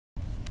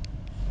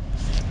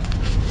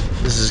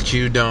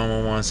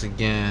Qdoma once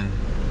again.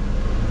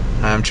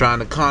 I'm trying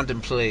to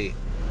contemplate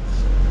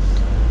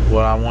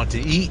what I want to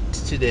eat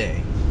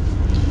today.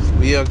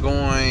 We are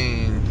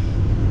going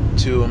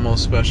to a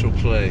most special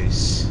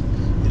place.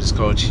 It is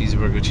called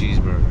Cheeburger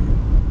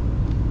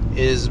Cheeburger. It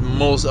is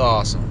most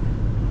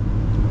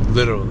awesome.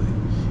 Literally.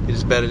 It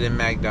is better than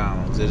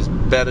McDonald's. It is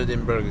better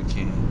than Burger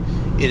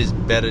King. It is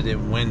better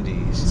than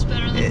Wendy's. It's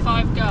better than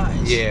Five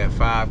Guys. Yeah,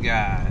 Five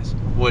Guys.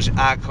 Which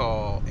I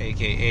call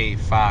AKA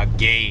Five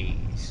Gays.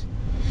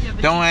 Yeah,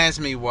 don't ask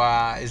me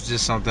why. It's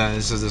just something.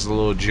 This is just a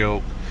little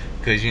joke.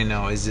 Because, you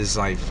know, it's just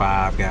like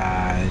Five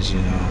Guys, you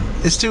know.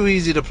 It's too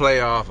easy to play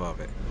off of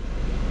it.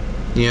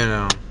 You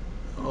know.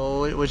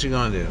 Oh, what you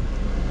gonna do?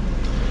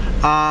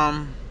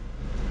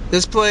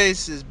 This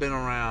place has been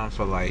around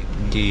for like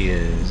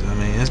years. I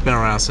mean, it's been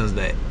around since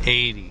the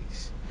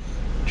 80s.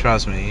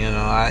 Trust me, you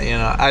know.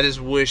 I just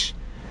wish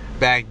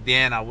back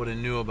then I would have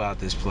knew about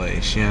this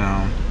place, you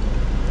know.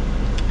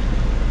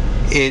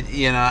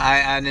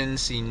 I didn't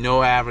see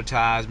no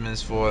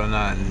advertisements for it or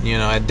nothing. You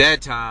know, at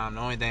that time,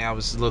 the only thing I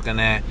was looking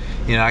at,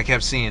 you know, I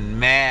kept seeing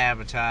mad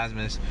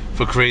advertisements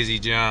for Crazy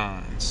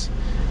John's.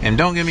 And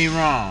don't get me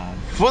wrong,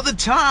 for the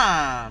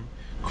time,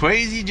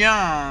 Crazy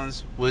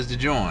John's was the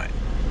joint.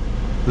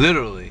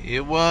 Literally,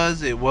 it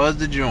was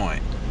the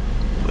joint.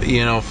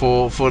 You know,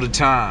 for the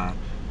time.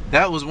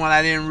 That was when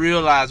I didn't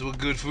realize what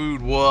good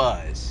food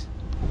was.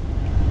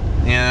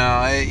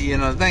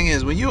 The thing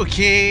is, when you're a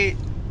kid,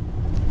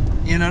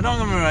 you know, don't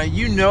get me wrong,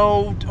 you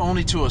know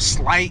only to a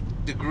slight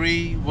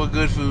degree what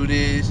good food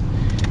is.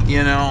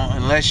 You know,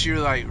 unless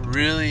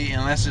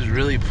it's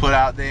really put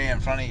out there in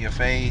front of your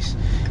face.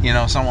 You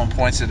know, someone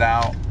points it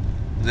out,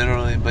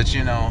 literally. But,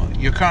 you know,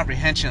 your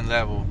comprehension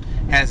level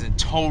hasn't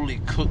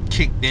totally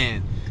kicked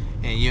in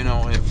and, you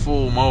know, in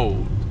full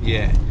mode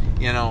yet.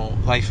 You know,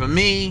 like for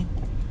me,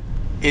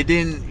 it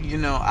didn't, you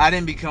know, I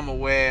didn't become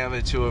aware of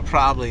it till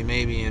probably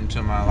maybe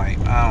into my, like,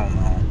 I don't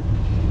know,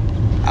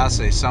 I'll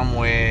say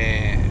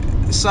somewhere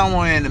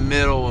in the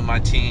middle of my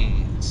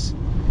teens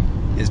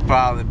is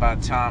probably by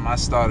the time I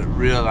started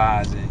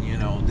realizing, you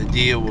know, the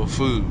deal with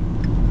food,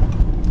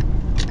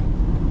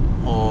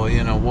 or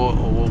you know what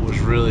was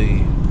really,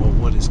 or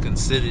what is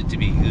considered to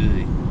be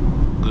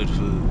good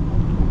food.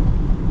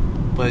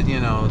 But you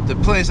know, the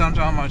place I'm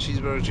talking about,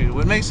 Cheeburger Cheeburger,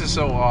 what makes it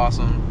so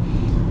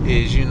awesome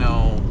is, you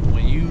know,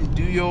 when you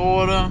do your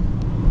order,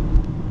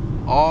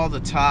 all the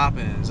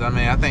toppings. I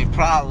mean, I think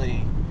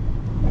probably,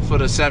 for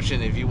the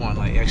exception, if you want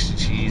like extra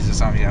cheese or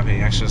something, you gotta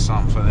pay extra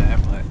something for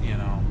that. But you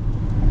know,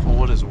 for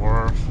what it's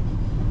worth,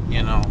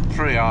 you know,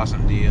 pretty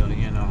awesome deal.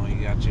 You know,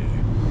 you got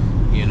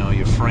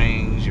your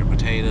frings, your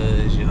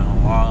potatoes, you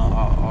know,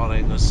 all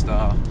that good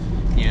stuff.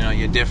 You know,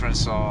 your different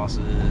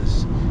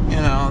sauces. You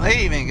know,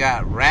 they even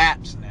got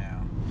wraps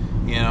now.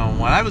 You know,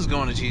 when I was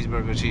going to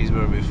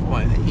Cheeburger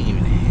before, they didn't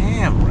even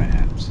have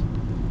wraps.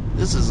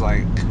 This is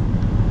like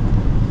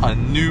a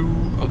new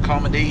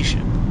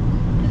accommodation.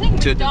 I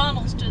think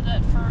McDonald's did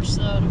that first,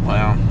 though,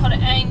 to put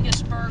an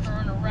Angus burger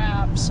in a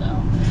wrap, so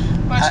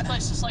most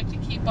places like to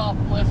keep up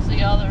with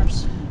the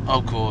others.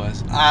 Of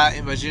course.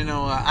 But you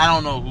know, I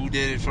don't know who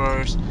did it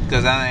first,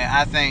 because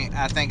I think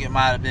it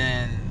might have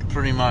been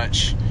pretty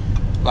much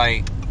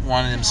like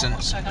one of them. Hold on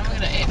a second, I'm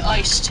going to get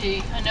iced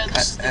tea. I know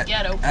this is the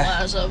ghetto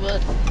plaza,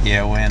 but...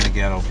 Yeah, we're in the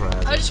ghetto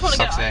plaza. I just want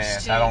to get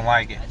iced tea. I don't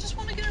like it. I just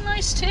want to get an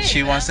iced tea.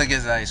 She wants to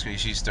get ice cream.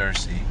 She's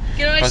thirsty.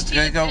 Get an iced tea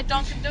at Dunkin'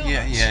 Donuts.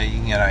 Yeah, you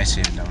can get iced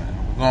tea at Dunkin'.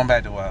 Going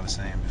back to what I was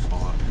saying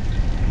before,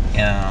 you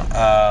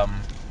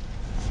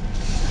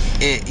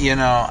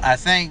know, I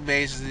think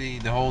basically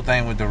the whole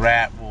thing with the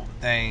wrap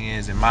thing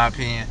is, in my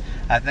opinion,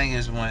 I think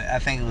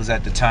it was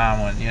at the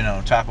time when, you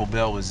know, Taco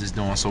Bell was just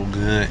doing so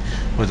good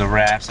with the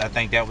wraps. I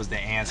think that was the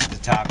answer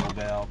to Taco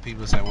Bell.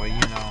 People said, well,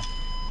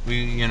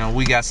 you know,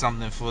 we got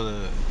something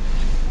for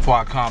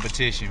our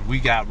competition. We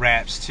got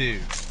wraps too.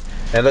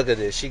 And look at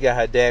this. She got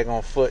her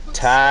daggone foot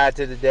tied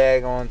to the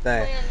daggone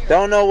thing.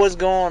 Don't know what's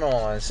going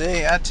on.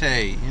 See, I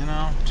tell you, you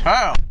know.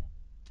 Terrible.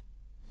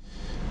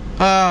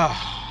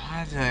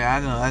 I tell you,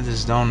 I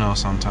just don't know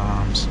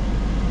sometimes.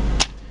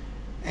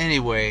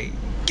 Anyway,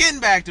 getting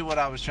back to what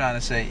I was trying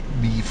to say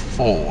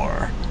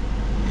before.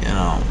 You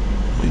know,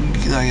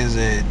 like I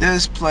said,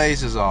 this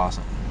place is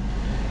awesome.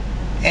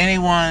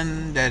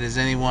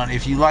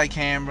 If you like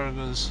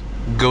hamburgers,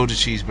 go to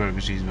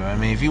Cheeburger. I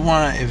mean, if you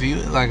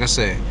like I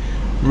said,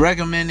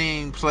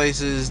 recommending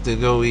places to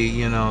go eat,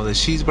 you know, the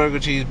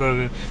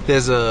Cheeburger.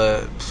 There's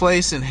a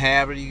place in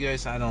Havre, you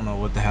guys, I don't know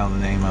what the hell the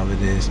name of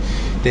it is.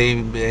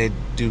 They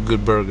do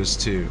good burgers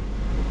too.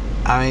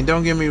 I mean,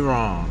 don't get me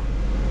wrong.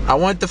 I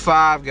went to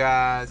Five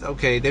Guys.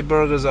 Okay, their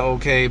burgers are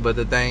okay, but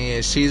the thing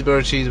is,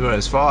 Cheeburger,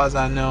 as far as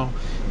I know,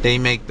 they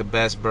make the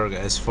best burger,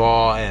 as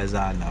far as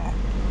I know.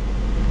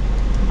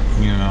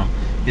 You know,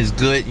 it's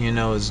good, you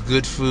know, it's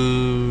good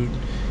food.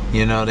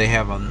 You know, they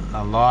have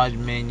a large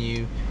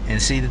menu. And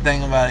see, the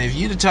thing about it, if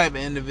you're the type of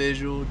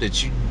individual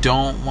that you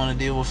don't want to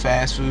deal with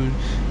fast food,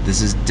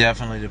 this is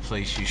definitely the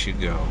place you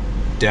should go.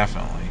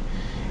 Definitely.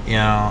 You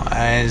know,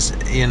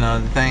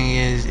 the thing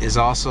is, it's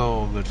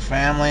also a good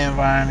family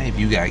environment. If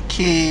you got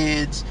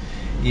kids,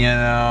 You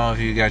know, if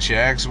you got your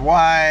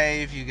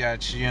ex-wife, you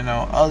got, you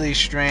know, other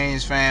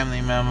strange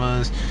family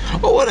members,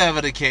 or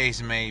whatever the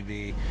case may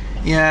be.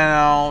 You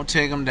know,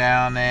 take them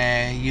down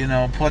there, you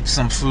know, put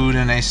some food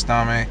in their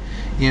stomach,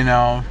 you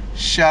know,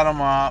 shut them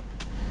up,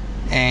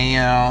 and, you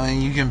know,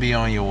 and you can be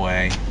on your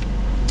way.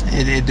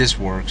 It just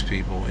works,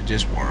 people. It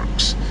just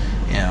works.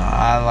 You know,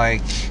 I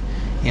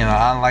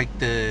like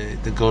to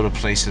go to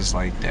places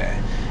like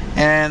that.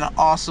 And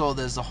also,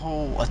 there's a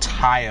whole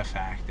attire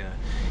factor.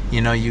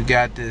 You know, you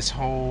got this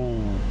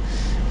whole,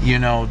 you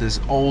know, this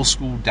old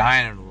school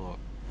diner look,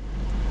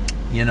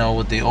 you know,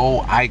 with the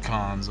old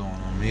icons on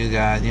them. You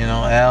got, you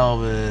know,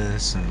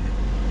 Elvis and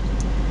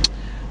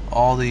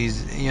all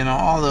these, you know,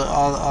 all the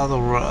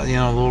other, you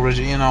know, Little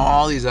Richard, you know,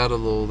 all these other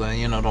little,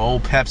 you know, the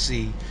old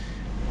Pepsi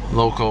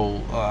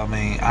local,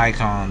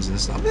 icons and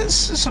stuff.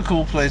 It's a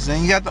cool place.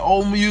 Then you got the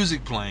old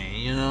music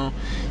playing, you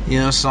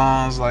know,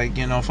 songs like,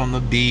 you know, from the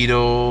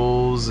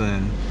Beatles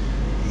and,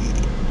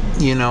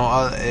 you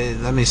know,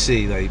 let me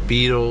see, like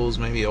Beatles,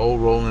 maybe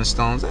old Rolling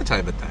Stones, that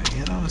type of thing.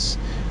 You know, it's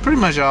pretty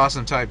much an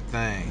awesome type of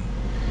thing.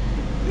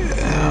 You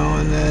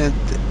know,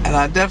 and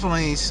I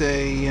definitely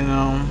say, you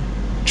know,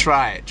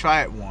 try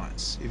it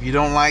once. If you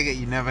don't like it,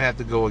 you never have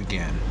to go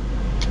again.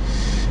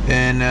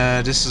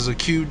 And this is a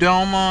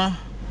Qdoma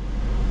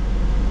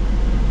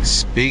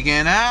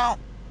speaking out,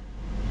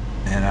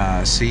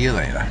 and see you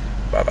later.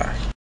 Bye bye.